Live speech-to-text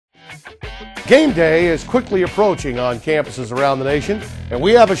Game day is quickly approaching on campuses around the nation, and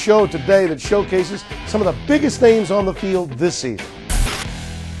we have a show today that showcases some of the biggest names on the field this season.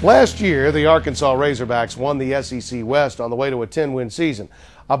 Last year, the Arkansas Razorbacks won the SEC West on the way to a 10-win season.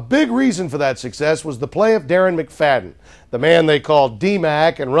 A big reason for that success was the play of Darren McFadden. The man they called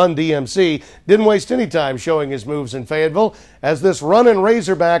D-Mac and Run DMC didn't waste any time showing his moves in Fayetteville, as this running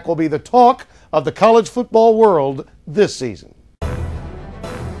Razorback will be the talk of the college football world this season.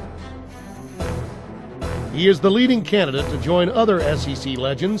 He is the leading candidate to join other SEC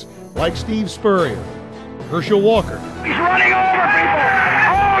legends like Steve Spurrier, Herschel Walker. He's running over people!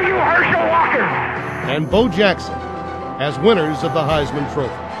 Oh, you Herschel Walker! And Bo Jackson as winners of the Heisman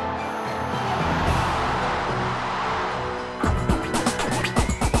Trophy.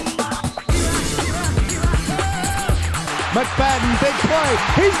 McFadden, big play.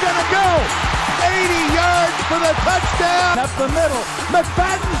 He's going to go. 80 yards for the touchdown. Up the middle.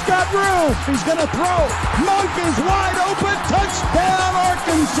 McFadden's got room. He's going to throw. Monk is wide open. Touchdown,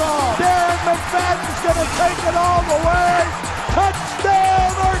 Arkansas. Darren McFadden's going to take it all the way.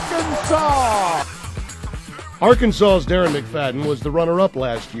 Touchdown, Arkansas. Arkansas's Darren McFadden was the runner-up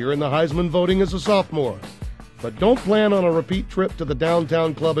last year in the Heisman voting as a sophomore. But don't plan on a repeat trip to the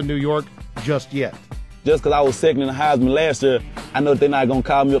downtown club in New York just yet. Just because I was second in the Heisman last year, I know that they're not going to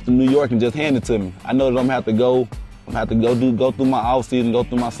call me up to New York and just hand it to me. I know that I'm going to have to go through my off-season, go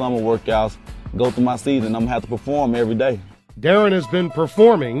through my summer workouts, go through my season. I'm going to have to perform every day. Darren has been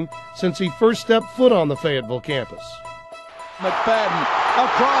performing since he first stepped foot on the Fayetteville campus. McFadden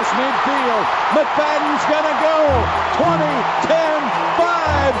across midfield. McFadden's going to go. 20, 10,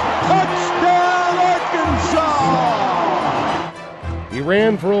 5. Touchdown, Arkansas! He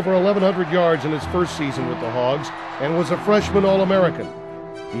ran for over 1,100 yards in his first season with the Hogs and was a freshman All-American.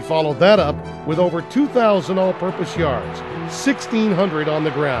 He followed that up with over 2,000 all-purpose yards, 1,600 on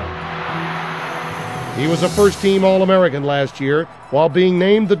the ground. He was a first-team All-American last year while being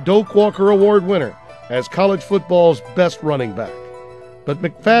named the Doak Walker Award winner as college football's best running back. But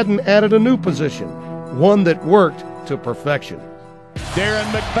McFadden added a new position, one that worked to perfection. Darren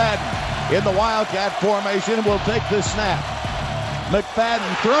McFadden in the Wildcat formation will take the snap.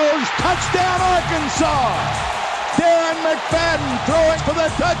 McFadden throws, touchdown Arkansas! Darren McFadden throwing for the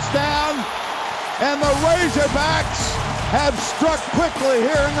touchdown, and the Razorbacks have struck quickly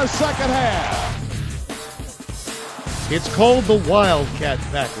here in the second half. It's called the Wildcat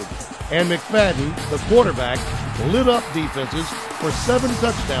package, and McFadden, the quarterback, lit up defenses for 7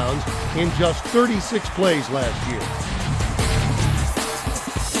 touchdowns in just 36 plays last year.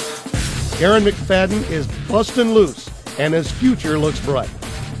 Darren McFadden is bustin' loose, and his future looks bright.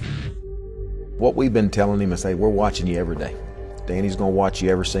 What we've been telling him is, hey, we're watching you every day. Danny's going to watch you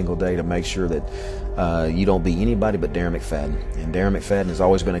every single day to make sure that you don't be anybody but Darren McFadden. And Darren McFadden has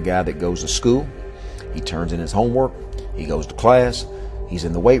always been a guy that goes to school. He turns in his homework. He goes to class. He's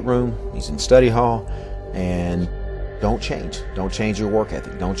in the weight room. He's in study hall. And don't change. Don't change your work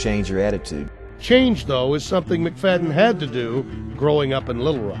ethic. Don't change your attitude. Change, though, is something McFadden had to do growing up in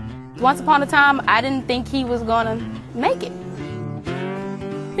Little Rock. Once upon a time, I didn't think he was going to make it.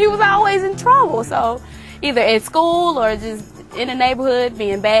 He was always in trouble, so either at school or just in the neighborhood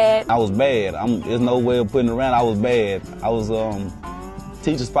being bad. I was bad. There's no way of putting it around. I was bad. I was,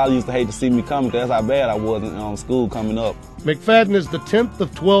 teachers probably used to hate to see me coming because that's how bad I was in school coming up. McFadden is the 10th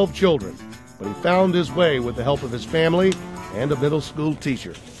of 12 children, but he found his way with the help of his family and a middle school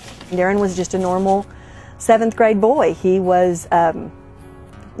teacher. Darren was just a normal 7th grade boy. He was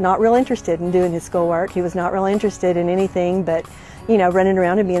not real interested in doing his schoolwork. He was not really interested in anything but, you know, running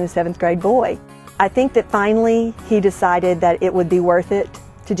around and being a 7th grade boy. I think that finally he decided that it would be worth it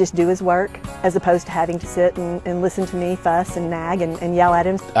to just do his work as opposed to having to sit and listen to me fuss and nag and yell at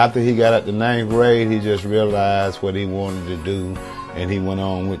him. After he got up to 9th grade, he just realized what he wanted to do, and he went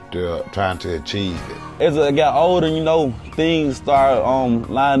on with trying to achieve it. As I got older, you know, things started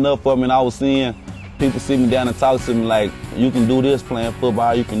lining up for me, and I was seeing people sit me down and talk to me like, you can do this playing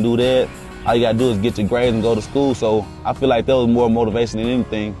football, you can do that. All you gotta do is get your grades and go to school. So I feel like that was more motivation than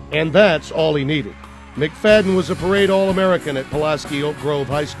anything. And that's all he needed. McFadden was a parade All-American at Pulaski Oak Grove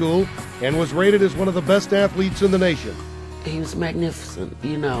High School and was rated as one of the best athletes in the nation. He was magnificent,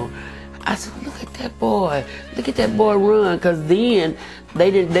 you know. I said, look at that boy run, because then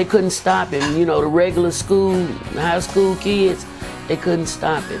they couldn't stop him. You know, the regular school, high school kids, they couldn't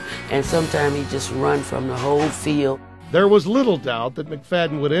stop him. And sometimes he just run from the whole field. There was little doubt that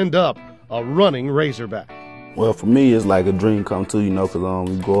McFadden would end up a running Razorback. Well, for me, it's like a dream come true, you know, because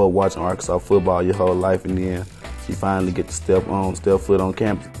you grow up watching Arkansas football your whole life, and then you finally get to step foot on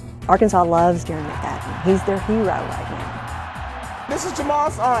campus. Arkansas loves Darren McFadden. He's their hero right now. This is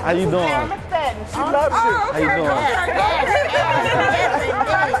Jamal's aunt. How you doing? Darren McFadden. She loves you. How you doing?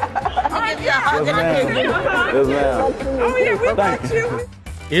 Yes, ma'am. Oh, yeah, we got you.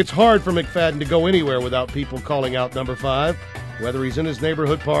 It's hard for McFadden to go anywhere without people calling out number 5, whether he's in his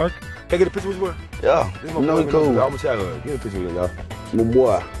neighborhood park. Can I get a picture with you? Yeah, you know he cool. I'm gonna get a picture with you, y'all. My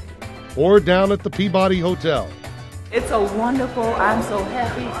boy. Or down at the Peabody Hotel. It's a wonderful, I'm so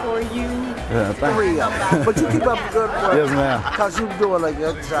happy for you. Yeah, thank you. But you keep up the good work. Yes, ma'am. Because you're doing a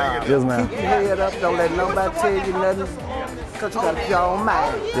good job. Yes, ma'am. Keep your head up. Don't let nobody tell you nothing. Because you got to be your own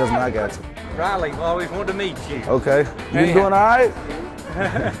mind. Yes, ma'am, I got you. Riley always wanted to meet you. Okay. You doing all right?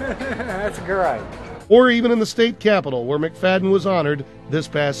 That's great. Or even in the state capitol, where McFadden was honored this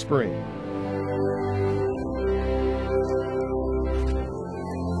past spring.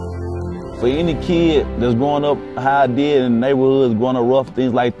 For any kid that's growing up how I did in neighborhoods, growing up rough,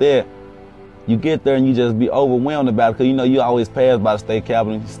 things like that, you get there and you just be overwhelmed about it, because you know you always pass by the state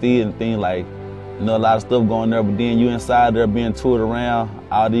capitol and you see it and things like, you know, a lot of stuff going there, but then you inside there being toured around,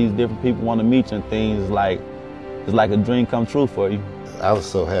 all these different people want to meet you and things, it's like a dream come true for you. I was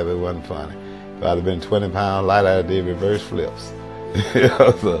so happy it wasn't funny. If I'd have been 20 pounds lighter, I'd have did reverse flips.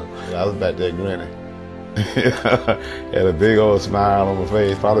 So I was back there grinning. Had a big old smile on my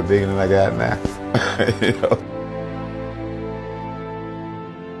face, probably bigger than I got now. You know?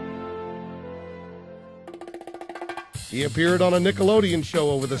 He appeared on a Nickelodeon show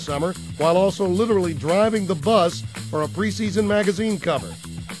over the summer, while also literally driving the bus for a preseason magazine cover.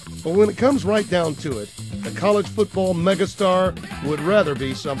 But when it comes right down to it, the college football megastar would rather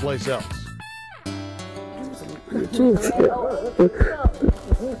be someplace else.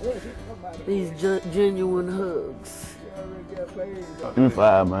 These genuine hugs. Give me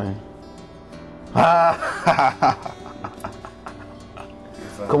 5, man.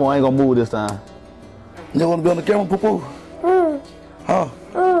 Come on, I ain't gonna move this time. You wanna be on the camera, poo-poo? Huh?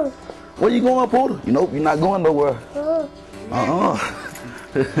 Where you going, Pooter? You know, you're not going nowhere.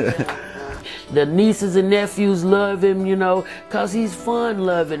 The nieces and nephews love him, you know, because he's fun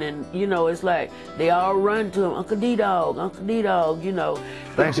loving, and, you know, it's like they all run to him, Uncle D-Dog, you know.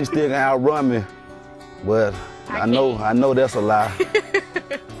 I think she still can outrun me, but I know that's a lie.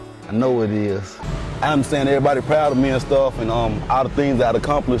 I know it is. I understand everybody proud of me and stuff, and all the things I've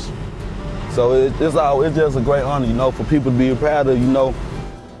accomplished. So it's just a great honor, you know, for people to be proud of, you know.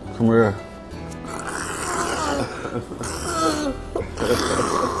 Come here.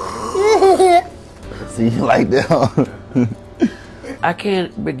 See, you like that? I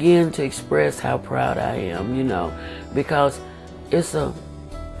can't begin to express how proud I am, you know, because it's a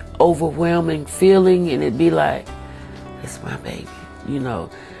overwhelming feeling, and it'd be like, it's my baby, you know,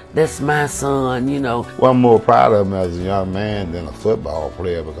 that's my son, you know. Well, I'm more proud of him as a young man than a football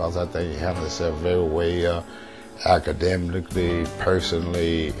player, because I think he handled himself very well, academically,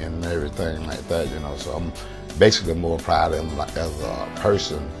 personally, and everything like that, you know. So I'm basically more proud of him as a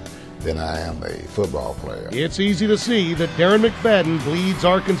person than I am a football player. It's easy to see that Darren McFadden bleeds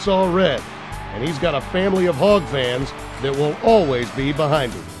Arkansas red, and he's got a family of Hog fans that will always be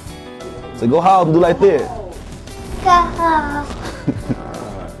behind him. So go Hog and do like that. Go Hog.